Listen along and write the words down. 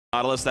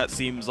Nautilus, that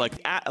seems like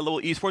at a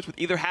little esports with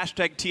either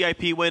hashtag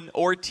TIP win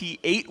or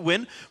T8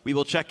 win. We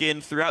will check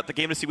in throughout the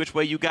game to see which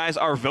way you guys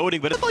are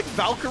voting. But it's like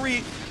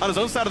Valkyrie on his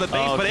own side of the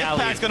base, but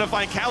Impact's going to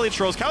find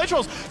CaliTrlolz.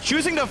 CaliTrlolz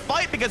choosing to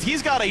fight because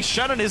he's got a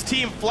shun on his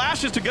team.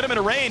 Flashes to get him in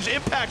a range.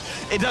 Impact,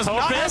 it does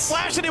not have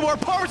flash anymore.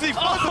 Porpoise, he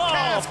floats with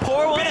cast.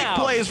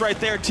 Big plays right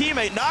there.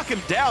 Teammate, knock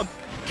him down.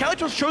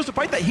 CaliTrlolz chose to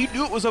fight that. He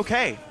knew it was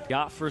okay.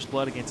 Got first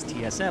blood against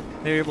TSM.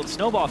 They were able to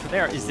snowball from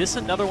there. Is this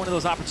another one of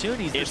those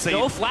opportunities? There's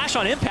no flash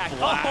on Impact.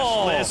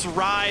 Flashless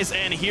Ryze,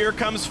 and here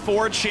comes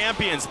 4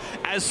 champions.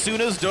 As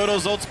soon as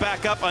Dodo's ult's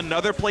back up,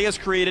 another play is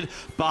created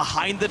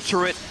behind the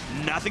turret.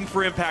 Nothing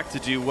for Impact to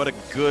do. What a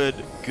good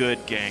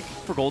gank.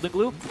 For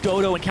Goldenglue,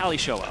 Dodo and Kali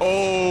show up.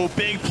 Oh,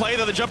 big play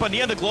though. The jump on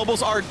Nien. The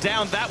globals are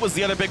down. That was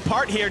the other big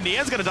part here.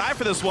 Nien's going to die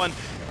for this one.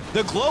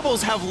 The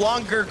globals have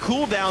longer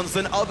cooldowns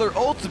than other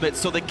ultimates,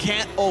 so they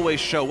can't always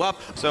show up.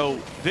 So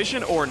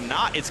vision or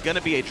not, it's going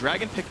to be a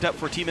dragon picked up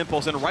for Team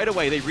Impulse, and right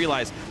away they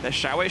realize that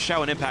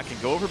XiaoWeiXiao and Impact can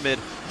go over mid,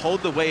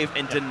 hold the wave,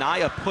 and deny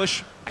a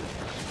push.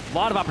 A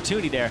lot of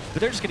opportunity there,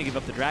 but they're just going to give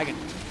up the dragon.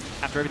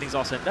 After everything's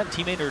all said and done,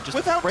 teammate are just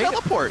without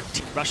teleport.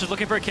 Rush is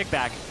looking for a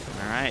kickback.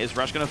 All right, is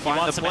Rush going to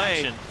find the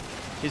play? Action.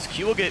 His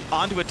Q will get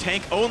onto a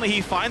tank only. He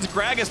finds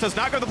Gragas, does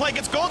not go to the play,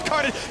 gets gold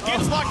carded,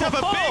 gets locked up.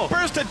 A big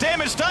burst of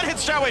damage, stun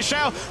hits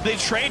XiaoWeiXiao. They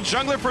trade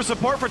jungler for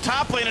support for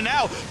top lane, and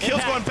now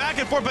kills going back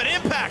and forth, but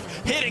Impact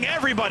hitting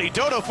everybody.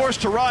 Dodo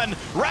forced to run.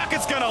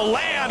 Rocket's gonna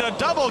land a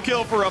double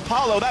kill for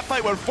Apollo. That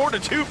fight went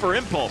 4-2 for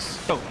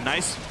Impulse. Oh,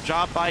 nice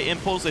job by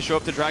Impulse. They show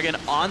up to Dragon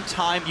on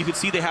time. You can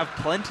see they have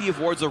plenty of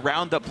wards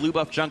around the blue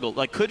buff jungle.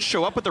 Like, could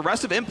show up, but the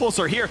rest of Impulse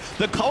are here.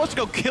 The call is to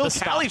go kill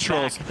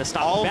CaliTrlolz.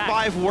 All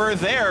 5 were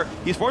there.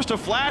 He's forced to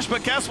flash,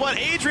 but guess what?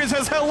 Adrian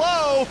says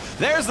hello.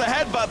 There's the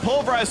headbutt.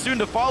 Pulverized soon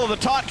to follow the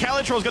taunt.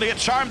 CaliTrlolz gonna get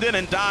charmed in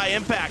and die.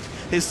 Impact,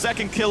 his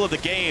 2nd kill of the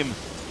game.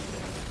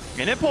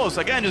 And Impulse,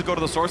 again, just go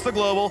to the source of the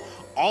global.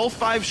 All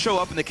 5 show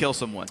up and they kill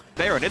someone.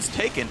 Baron, it's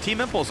taken.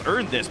 Team Impulse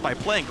earned this by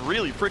playing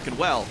really freaking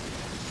well.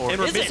 And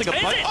we're missing a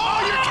punch.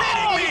 Oh, you're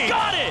kidding me! You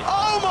got it!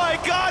 Oh my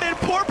god, and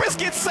Porpoise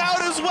gets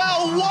out as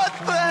well. What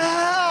the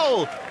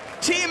hell?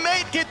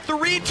 Teammate get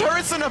 3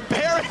 turrets and a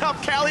Baron up.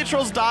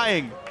 CaliTrlolz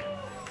dying.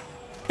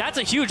 That's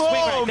a huge swing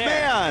right there.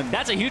 Man.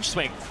 That's a huge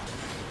swing.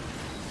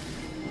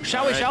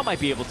 XiaoWeiXiao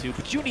might be able to,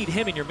 but you need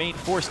him in your main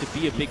force to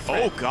be a big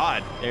threat. Oh,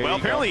 God. Well,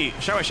 apparently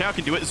XiaoWeiXiao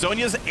can do it.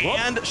 Zhonya's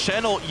and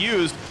Shen'el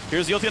used.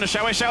 Here's the ulti on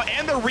XiaoWeiXiao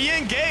and the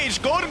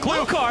re-engage.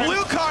 Goldenglue,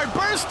 blue card,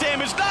 burst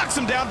damage, knocks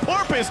him down.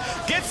 Porpoise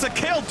gets a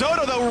kill.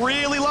 Dodo, though,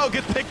 really low,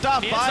 gets picked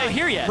off by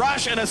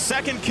Rush, and a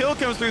 2nd kill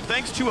comes through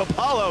thanks to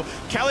Apollo.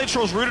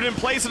 CaliTrlolz rooted in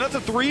place, and that's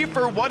a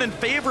 3-for-1 in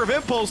favor of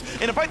Impulse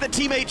in a fight that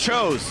teammate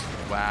chose.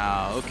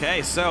 Wow,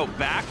 okay, so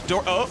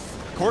backdoor. Oh,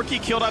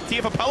 Corki killed off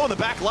TF Apollo in the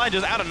back line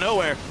just out of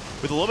nowhere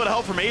with a little bit of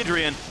help from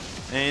Adrian.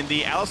 And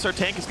the Alistar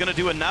tank is going to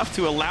do enough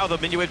to allow the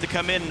minion wave to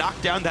come in,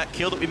 knock down that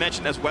kill that we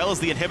mentioned, as well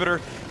as the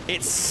inhibitor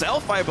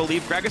itself, I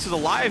believe. Gragas is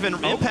alive,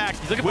 and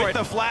Impact with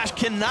the flash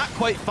cannot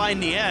quite find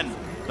Nien,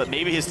 but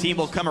maybe his team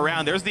will come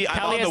around. There's the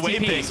Kali on the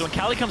wave ping. So when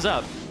Kali comes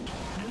up,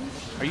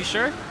 are you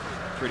sure?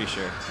 Pretty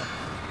sure.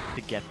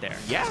 To get there.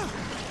 Yeah.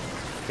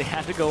 They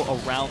had to go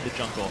around the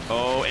jungle.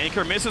 Oh,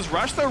 Anchor misses.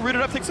 Rush, though,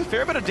 rooted up, takes a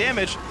fair bit of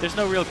damage. There's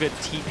no real good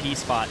TP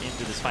spot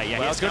into this fight. Yeah,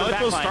 well,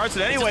 CaliTrlolz starts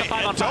it anyway,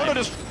 and Dodo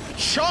just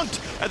chunked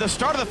at the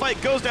start of the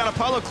fight, goes down.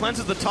 Apollo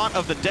cleanses the taunt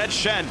of the dead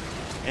Shen.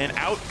 And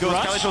out goes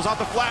CaliTrlolz off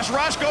the flash.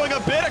 Rush going a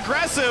bit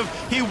aggressive.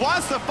 He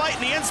wants to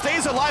fight. Nien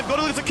stays alive.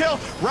 Dodo gets a kill.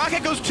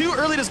 Rocket goes too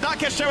early, does not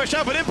catch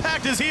XiaoWeiXiao, but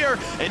Impact is here,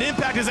 and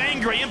Impact is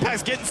angry.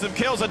 Impact's getting some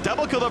kills. A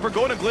double kill over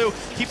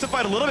Goldenglue keeps the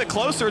fight a little bit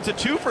closer. It's a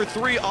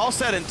 2-for-3, all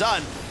said and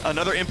done.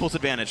 Another Impulse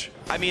advantage.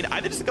 I mean, I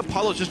just think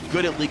Apollo's just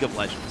good at League of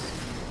Legends.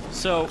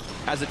 So,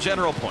 as a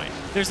general point,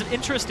 there's an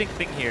interesting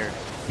thing here,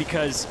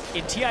 because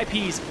in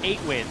TIP's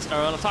 8 wins, or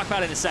I'll talk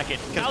about it in a second,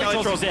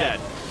 CaliTrlolz is dead.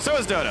 So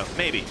is Dodo,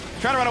 maybe.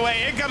 Trying to run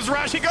away, in comes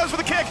Rush, he goes for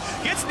the kick,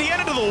 gets the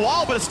end into the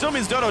wall, but it still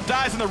means Dodo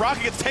dies, and the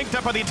Rocket gets tanked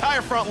up by the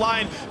entire front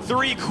line.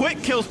 3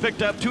 quick kills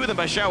picked up, 2 of them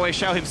by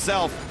XiaoWeiXiao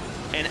himself.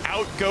 And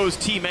out goes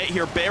teammate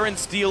here, Baron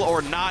steal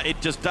or not, it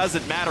just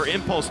doesn't matter.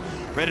 Impulse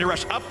ready to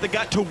rush up the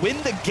gut to win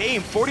the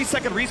game.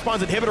 40-second respawns,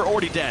 inhibitor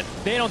already dead.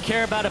 They don't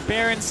care about a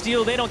Baron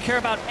steal, they don't care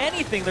about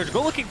anything. They're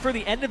looking for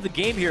the end of the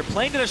game here,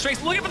 playing to their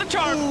strengths, looking for the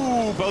charm.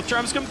 Ooh, both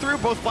charms come through,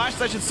 both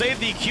flashes I should say.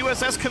 The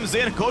QSS comes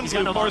in,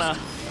 Goldenglue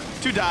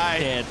forced to die.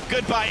 Dead.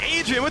 Goodbye,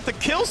 Adrian with the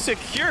kill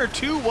secure.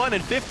 2-1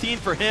 and 15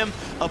 for him.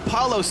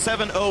 Apollo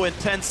 7-0 and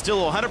 10,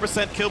 still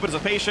 100% kill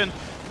participation.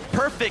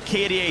 Perfect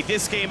KDA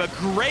this game, a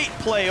great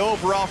play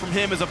overall from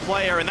him as a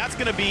player, and that's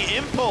going to be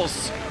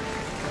Impulse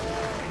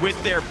with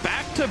their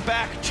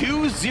back-to-back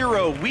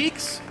 2-0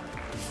 weeks,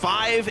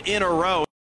 5 in a row.